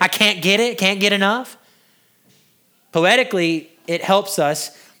after it. I can't get it, can't get enough. Poetically, it helps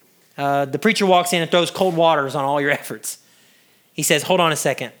us. The preacher walks in and throws cold waters on all your efforts. He says, hold on a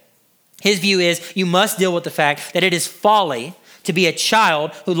second. His view is you must deal with the fact that it is folly to be a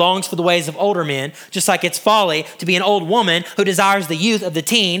child who longs for the ways of older men, just like it's folly to be an old woman who desires the youth of the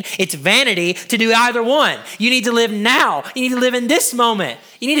teen. It's vanity to do either one. You need to live now. You need to live in this moment.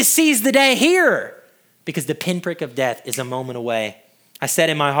 You need to seize the day here because the pinprick of death is a moment away. I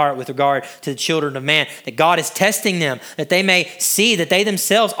said in my heart with regard to the children of man that God is testing them, that they may see that they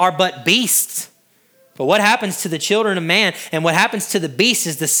themselves are but beasts. But what happens to the children of man and what happens to the beast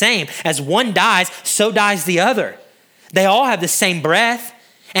is the same. As one dies, so dies the other. They all have the same breath,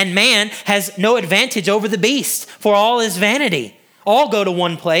 and man has no advantage over the beast, for all is vanity. All go to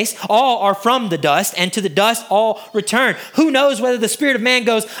one place, all are from the dust, and to the dust all return. Who knows whether the spirit of man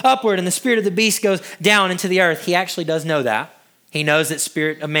goes upward and the spirit of the beast goes down into the earth? He actually does know that. He knows that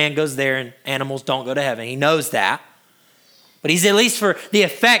spirit of man goes there and animals don't go to heaven. He knows that. But he's at least for the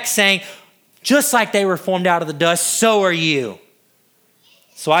effect saying, just like they were formed out of the dust, so are you.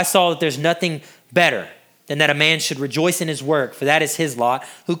 So I saw that there's nothing better than that a man should rejoice in his work, for that is his lot.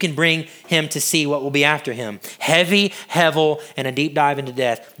 Who can bring him to see what will be after him? Heavy, hevel, and a deep dive into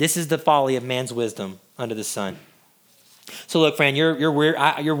death. This is the folly of man's wisdom under the sun. So look, friend, you're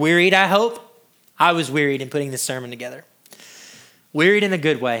wearied, I hope. I was wearied in putting this sermon together. Wearied in a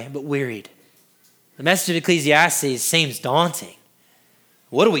good way, but wearied. The message of Ecclesiastes seems daunting.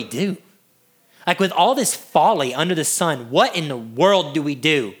 What do we do? Like with all this folly under the sun, what in the world do we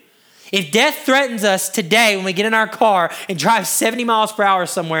do? If death threatens us today when we get in our car and drive 70 miles per hour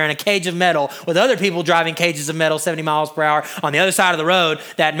somewhere in a cage of metal with other people driving cages of metal 70 miles per hour on the other side of the road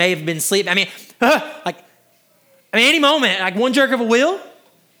that may have been sleeping. I mean, any moment, like one jerk of a wheel.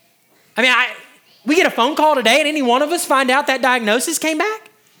 We get a phone call today and any one of us find out that diagnosis came back.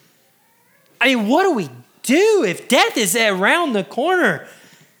 I mean, what do we do if death is around the corner?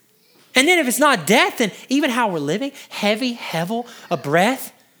 And then if it's not death, then even how we're living, heavy, hevel, a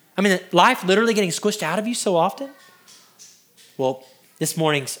breath. I mean, life literally getting squished out of you so often. Well, this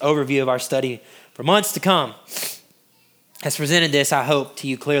morning's overview of our study for months to come has presented this, I hope, to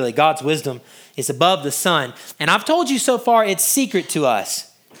you clearly. God's wisdom is above the sun. And I've told you so far it's secret to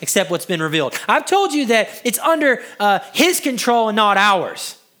us, except what's been revealed. I've told you that it's under his control and not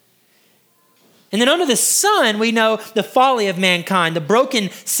ours. And then under the sun, we know the folly of mankind, the broken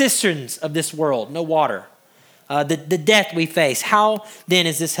cisterns of this world, no water, the death we face. How then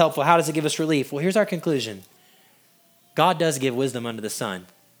is this helpful? How does it give us relief? Well, here's our conclusion. God does give wisdom under the sun.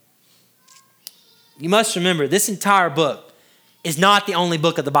 You must remember, this entire book is not the only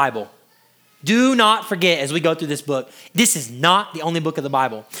book of the Bible. Do not forget as we go through this book, this is not the only book of the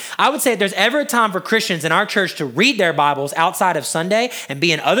Bible. I would say if there's ever a time for Christians in our church to read their Bibles outside of Sunday and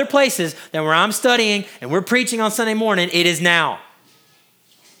be in other places than where I'm studying and we're preaching on Sunday morning, it is now.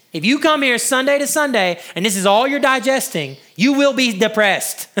 If you come here Sunday to Sunday and this is all you're digesting, you will be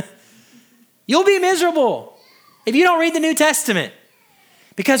depressed. You'll be miserable if you don't read the New Testament.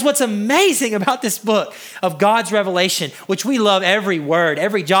 Because what's amazing about this book of God's revelation, which we love every word,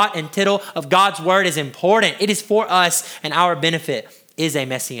 every jot and tittle of God's word is important. It is for us and our benefit, is a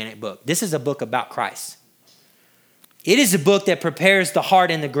messianic book. This is a book about Christ. It is a book that prepares the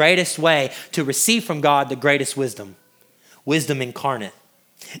heart in the greatest way to receive from God the greatest wisdom, wisdom incarnate.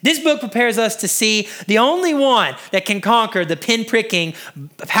 This book prepares us to see the only one that can conquer the pin-pricking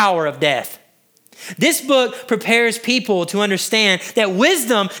power of death. This book prepares people to understand that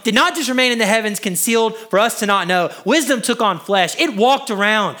wisdom did not just remain in the heavens concealed for us to not know. Wisdom took on flesh. It walked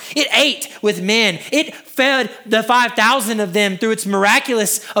around. It ate with men. It fed the 5,000 of them through its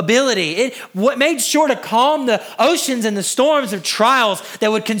miraculous ability. It made sure to calm the oceans and the storms of trials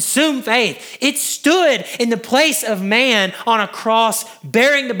that would consume faith. It stood in the place of man on a cross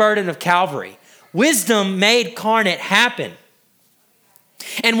bearing the burden of Calvary. Wisdom made incarnate happen.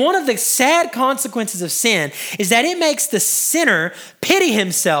 And one of the sad consequences of sin is that it makes the sinner pity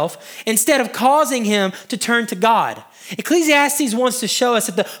himself instead of causing him to turn to God. Ecclesiastes wants to show us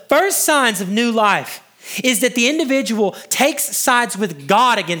that the first signs of new life is that the individual takes sides with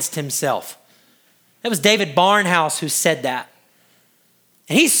God against himself. That was David Barnhouse who said that.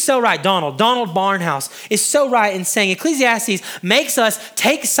 And he's so right, Donald Barnhouse is so right in saying Ecclesiastes makes us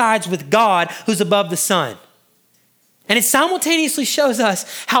take sides with God who's above the sun. And it simultaneously shows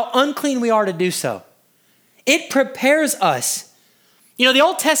us how unclean we are to do so. It prepares us. You know, the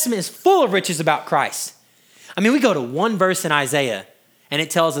Old Testament is full of riches about Christ. I mean, we go to one verse in Isaiah, and it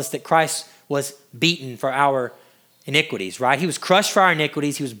tells us that Christ was beaten for our iniquities, right? He was crushed for our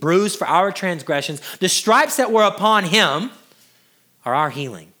iniquities. He was bruised for our transgressions. The stripes that were upon him are our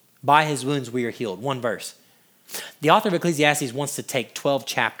healing. By his wounds we are healed. One verse. The author of Ecclesiastes wants to take 12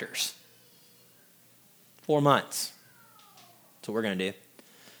 chapters, 4 months. That's what we're going to do.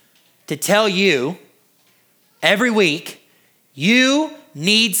 To tell you every week, you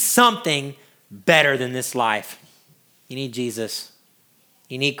need something better than this life. You need Jesus.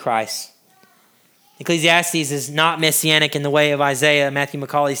 You need Christ. Ecclesiastes is not messianic in the way of Isaiah. Matthew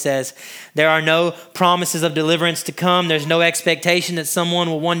Macaulay says, there are no promises of deliverance to come. There's no expectation that someone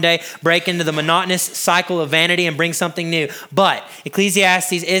will one day break into the monotonous cycle of vanity and bring something new. But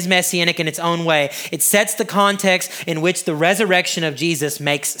Ecclesiastes is messianic in its own way. It sets the context in which the resurrection of Jesus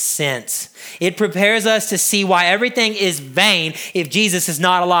makes sense. It prepares us to see why everything is vain if Jesus is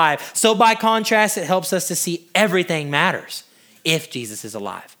not alive. So by contrast, it helps us to see everything matters if Jesus is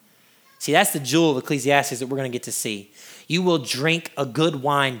alive. See, that's the jewel of Ecclesiastes that we're going to get to see. You will drink a good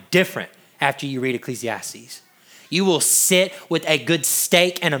wine different after you read Ecclesiastes. You will sit with a good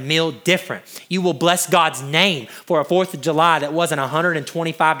steak and a meal different. You will bless God's name for a 4th of July that wasn't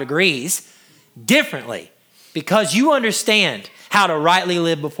 125 degrees differently because you understand how to rightly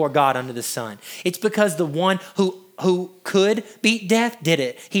live before God under the sun. It's because the one who could beat death did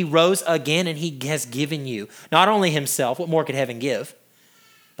it. He rose again and he has given you not only himself, what more could heaven give,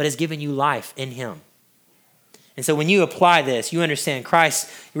 but has given you life in him. And so when you apply this, you understand Christ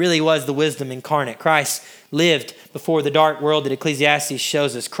really was the wisdom incarnate. Christ lived before the dark world that Ecclesiastes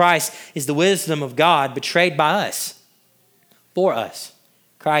shows us. Christ is the wisdom of God betrayed by us, for us.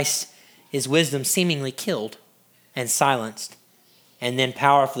 Christ is wisdom seemingly killed and silenced. And then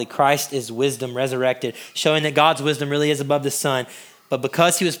powerfully, Christ is wisdom resurrected, showing that God's wisdom really is above the sun. But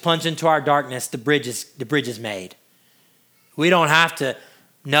because he was plunged into our darkness, the bridge is made. We don't have to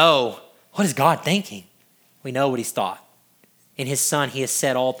know, what is God thinking? We know what he's thought. In his son, he has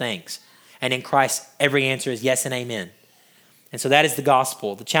said all things. And in Christ, every answer is yes and amen. And so that is the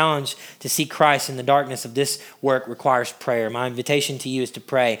gospel. The challenge to see Christ in the darkness of this work requires prayer. My invitation to you is to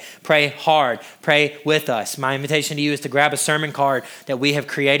pray. Pray hard. Pray with us. My invitation to you is to grab a sermon card that we have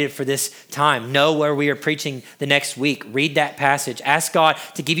created for this time. Know where we are preaching the next week. Read that passage. Ask God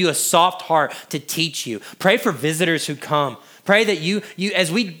to give you a soft heart to teach you. Pray for visitors who come. Pray that you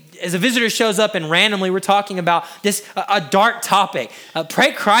as a visitor shows up and randomly we're talking about this a dark topic.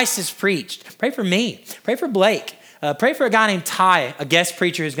 Pray Christ is preached. Pray for me. Pray for Blake. Pray for a guy named Ty, a guest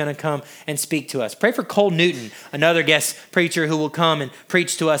preacher who's going to come and speak to us. Pray for Cole Newton, another guest preacher who will come and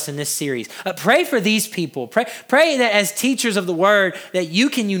preach to us in this series. Pray for these people. Pray that as teachers of the word that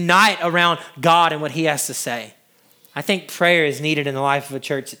you can unite around God and what he has to say. I think prayer is needed in the life of a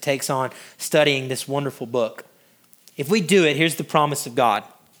church that takes on studying this wonderful book. If we do it, here's the promise of God.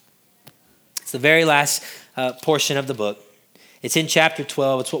 It's the very last portion of the book. It's in chapter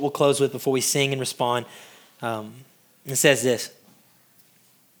 12. It's what we'll close with before we sing and respond. It says this.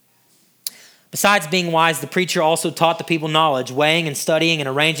 Besides being wise, the preacher also taught the people knowledge, weighing and studying and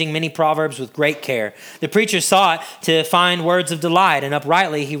arranging many proverbs with great care. The preacher sought to find words of delight, and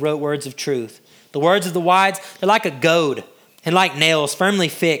uprightly he wrote words of truth. The words of the wise, they're like a goad, and like nails firmly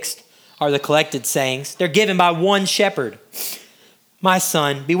fixed are the collected sayings. They're given by one shepherd. My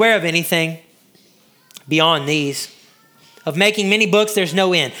son, beware of anything beyond these. Of making many books, there's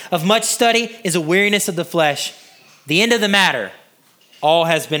no end. Of much study is a weariness of the flesh. The end of the matter, all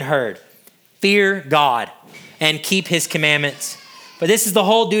has been heard. Fear God and keep his commandments. For this is the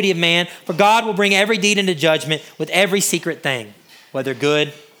whole duty of man. For God will bring every deed into judgment with every secret thing, whether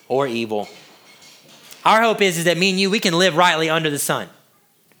good or evil. Our hope is that me and you, we can live rightly under the sun.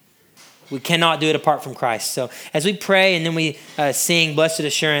 We cannot do it apart from Christ. So as we pray and then we sing Blessed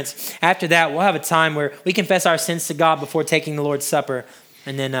Assurance, after that, we'll have a time where we confess our sins to God before taking the Lord's Supper,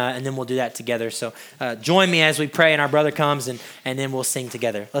 and then we'll do that together. So join me as we pray and our brother comes, and then we'll sing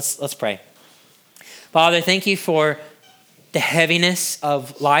together. Let's pray. Father, thank you for the heaviness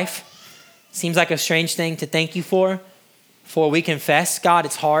of life. Seems like a strange thing to thank you for we confess, God,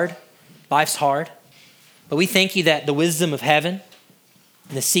 it's hard. Life's hard. But we thank you that the wisdom of heaven,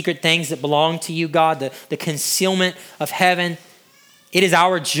 and the secret things that belong to you, God, the concealment of heaven, it is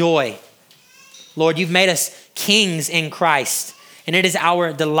our joy. Lord, you've made us kings in Christ, and it is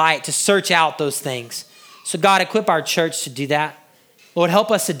our delight to search out those things. So God, equip our church to do that. Lord,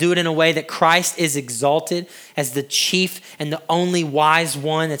 help us to do it in a way that Christ is exalted as the chief and the only wise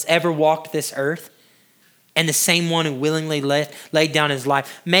one that's ever walked this earth, and the same one who willingly laid down his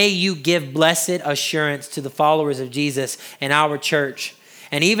life. May you give blessed assurance to the followers of Jesus in our church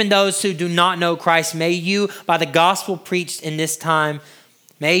And even those who do not know Christ, may you, by the gospel preached in this time,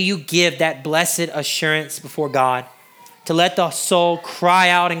 may you give that blessed assurance before God to let the soul cry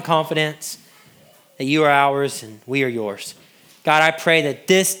out in confidence that you are ours and we are yours. God, I pray that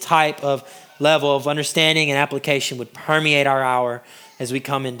this type of level of understanding and application would permeate our hour as we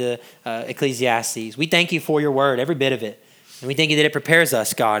come into Ecclesiastes. We thank you for your word, every bit of it. And we thank you that it prepares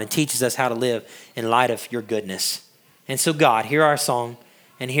us, God, and teaches us how to live in light of your goodness. And so, God, hear our song,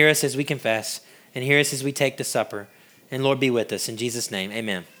 and hear us as we confess, and hear us as we take the supper. And Lord, be with us. In Jesus' name,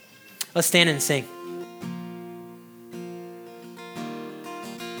 amen. Let's stand and sing.